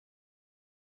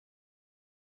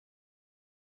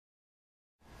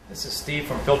This is Steve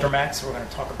from Filtermaxx. We're going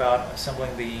to talk about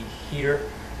assembling the heater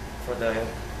for the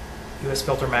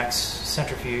USFiltermaxx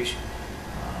Centrifuge.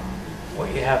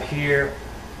 What you have here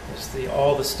is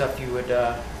all the stuff you would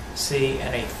see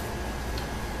in a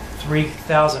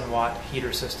 3,000 watt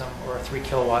heater system or a 3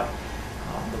 kilowatt.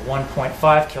 The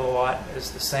 1.5 kilowatt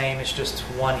is the same, it's just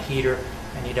one heater,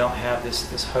 and you don't have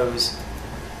this hose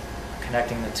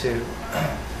connecting the two.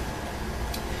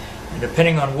 And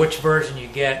depending on which version you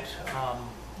get,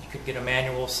 you could get a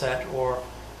manual set or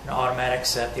an automatic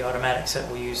set. The automatic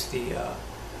set will use the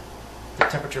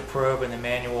temperature probe, and the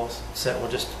manual set will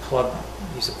just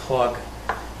use a plug.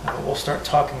 But we'll start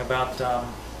talking about the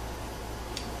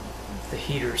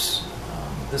heaters.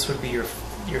 This would be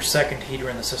your second heater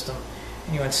in the system,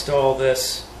 and you install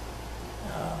this.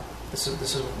 This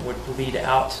would lead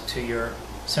out to your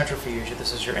centrifuge.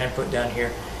 This is your input down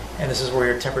here, and this is where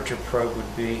your temperature probe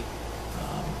would be.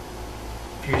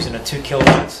 If you're using a 2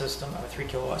 kilowatt system, or a 3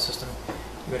 kilowatt system,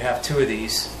 you would have two of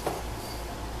these.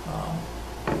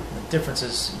 The difference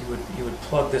is you would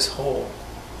plug this hole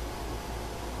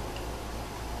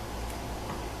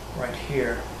right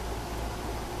here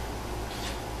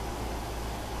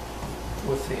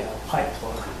with the pipe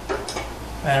plug.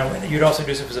 And you'd also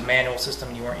do this if it was a manual system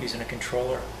and you weren't using a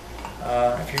controller.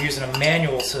 If you're using a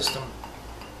manual system,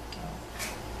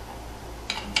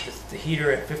 the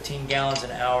heater at 15 gallons an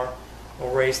hour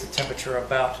will raise the temperature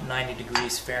about 90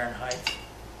 degrees Fahrenheit.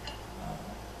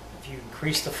 If you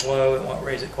increase the flow, it won't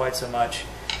raise it quite so much.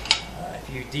 If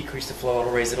you decrease the flow,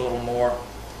 it'll raise it a little more.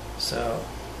 So,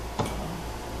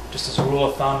 just as a rule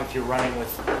of thumb, if you're running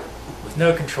with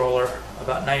no controller,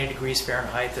 about 90 degrees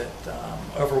Fahrenheit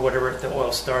over whatever the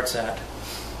oil starts at.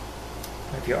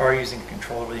 If you are using a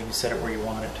controller, you can set it where you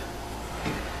want it.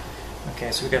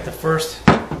 Okay, so we got the first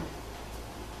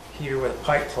heater with a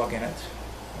pipe plug in it.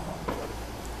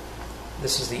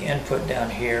 This is the input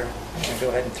down here. I'm going to go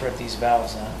ahead and thread these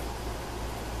valves in.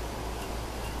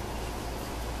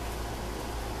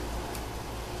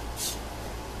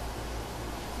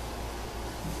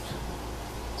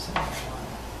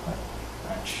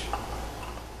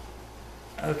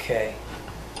 Okay,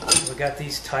 so we got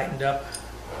these tightened up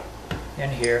in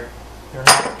here. They're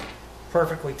not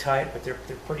perfectly tight, but they're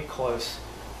pretty close.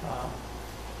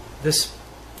 This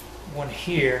one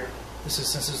here, this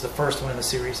is the first one in the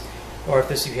series, or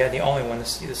if you had the only one,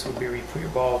 this would be where you put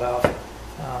your ball valve.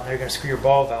 Now you're going to screw your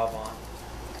ball valve on.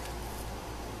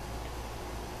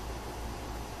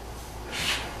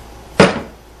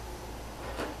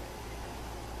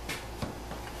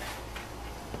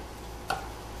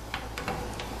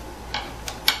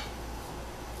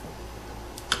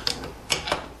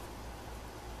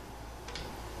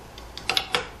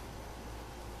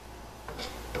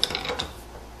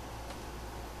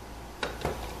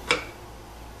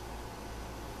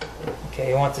 Okay,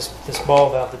 you want this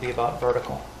ball valve to be about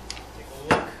vertical. Take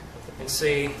a look. You can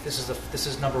see this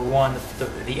is number one,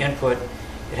 the input.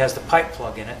 It has the pipe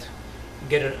plug in it. You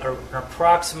get an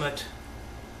approximate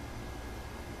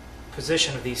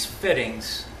position of these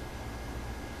fittings.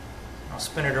 I'll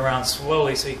spin it around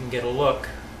slowly so you can get a look.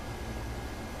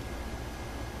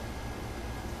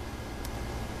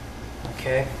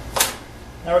 Okay.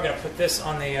 Now we're going to put this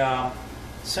on the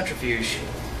centrifuge.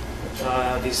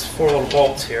 These 4 little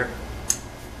bolts here.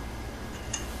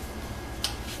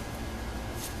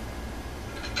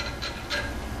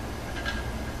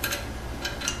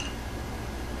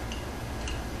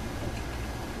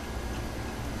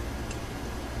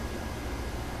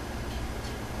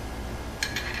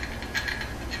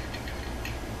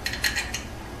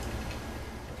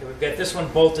 Okay, we've got this one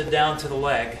bolted down to the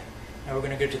leg. Now we're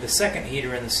going to go to the second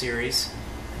heater in the series.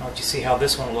 I'll let you see how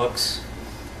this one looks.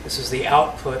 This is the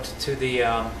output to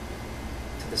the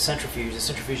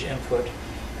centrifuge input,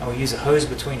 and we use a hose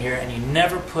between here. And you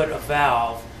never put a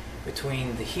valve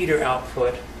between the heater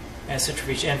output and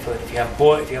centrifuge input. If you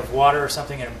have water or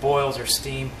something and it boils or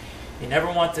steam, you never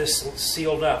want this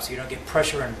sealed up so you don't get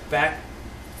pressure and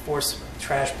force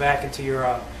trash back into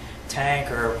your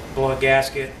tank or blow a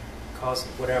gasket, cause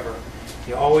whatever.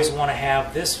 You always want to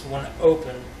have this one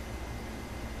open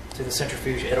to the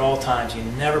centrifuge at all times. You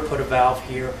never put a valve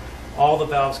here. All the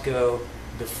valves go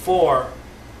before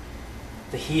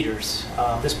the heaters.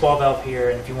 This ball valve here,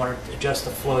 and if you want to adjust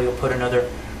the flow, you'll put another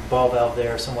ball valve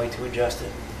there, some way to adjust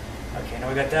it. Okay, now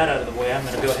we got that out of the way. I'm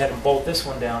going to go ahead and bolt this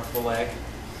one down to the leg.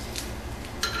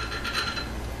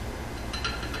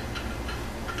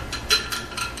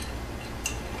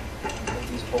 Get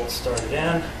these bolts started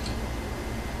in.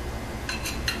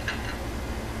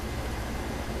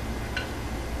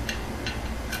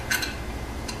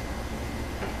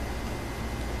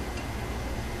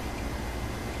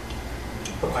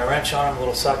 Put my wrench on, a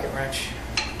little socket wrench.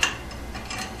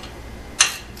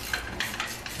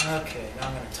 Okay, now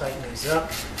I'm going to tighten these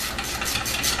up.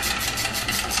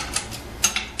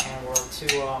 And we're to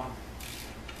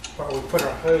where we put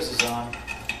our hoses on.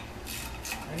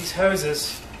 And these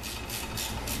hoses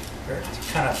are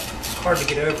kind of hard to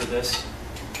get over this.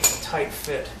 It's a tight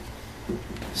fit.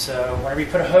 So whenever you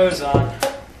put a hose on,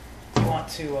 you want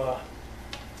to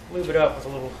lube it up with a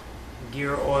little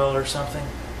gear oil or something.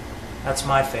 That's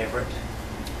my favorite.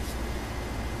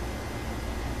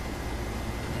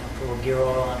 Put a little gear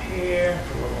oil on here,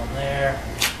 put a little on there,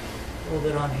 a little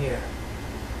bit on here.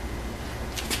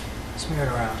 Smear it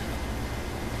around.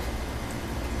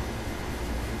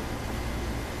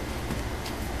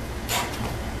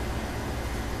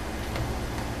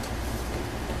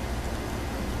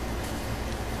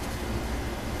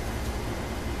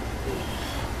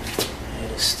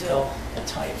 It is still a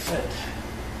tight fit.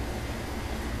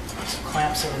 Put some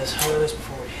clamps over this hose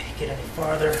before we get any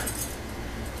farther.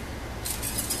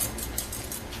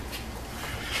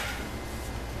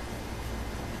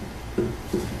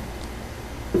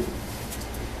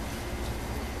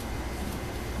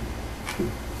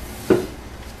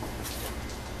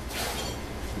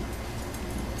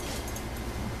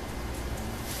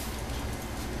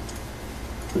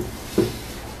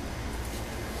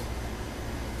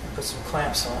 Put some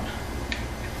clamps on. And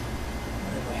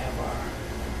then we have our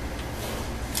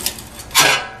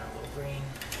little green.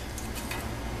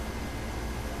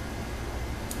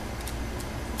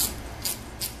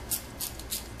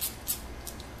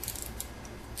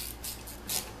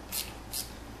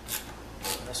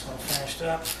 This one finished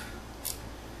up.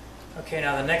 Okay,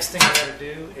 now the next thing we got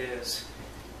to do is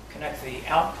connect the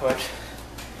output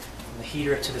from the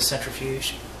heater to the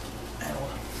centrifuge. And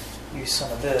we'll use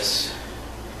some of this.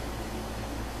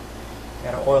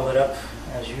 Got to oil it up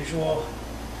as usual,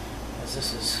 as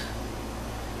this is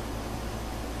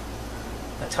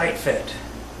a tight fit.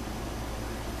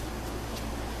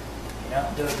 You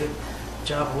know, do a good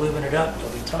job of lubing it up, you'll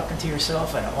be talking to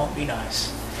yourself and it won't be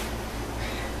nice.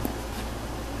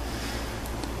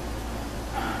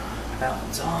 That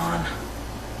one's on.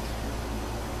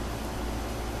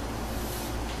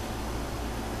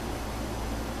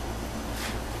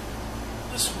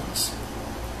 This one's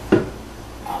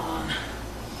on.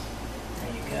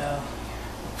 There you go.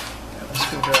 Grab a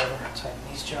screwdriver, tighten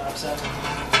these jobs up.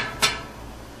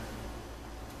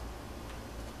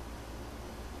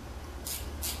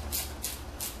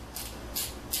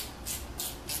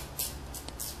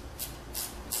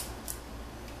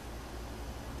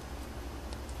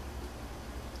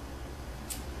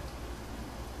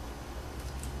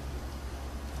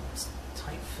 That's a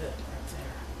tight fit right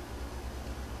there.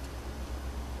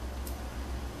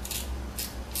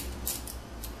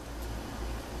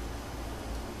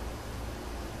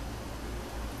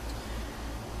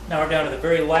 Now we're down to the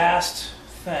very last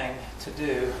thing to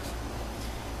do.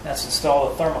 That's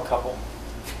install the thermocouple.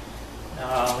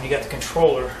 When you got the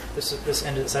controller, this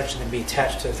end is actually going to be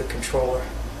attached to the controller,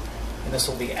 and this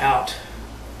will be out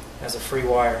as a free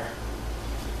wire.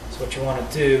 So what you want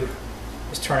to do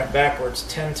is turn it backwards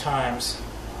 10 times.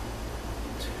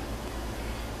 2,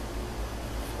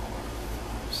 4,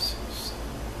 5, 6, 7,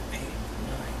 8, 9,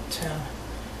 10.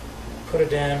 Put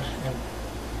it in, and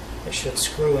it should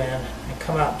screw in and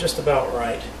come out just about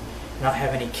right, not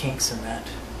have any kinks in that.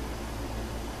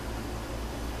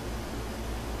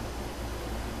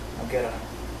 I'll get a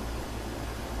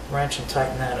wrench and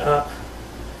tighten that up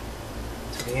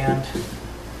to the end,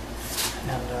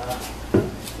 and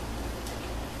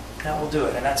that will do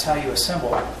it. And that's how you assemble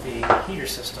the heater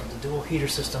system, the dual heater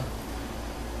system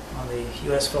on the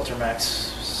USFiltermaxx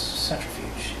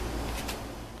centrifuge.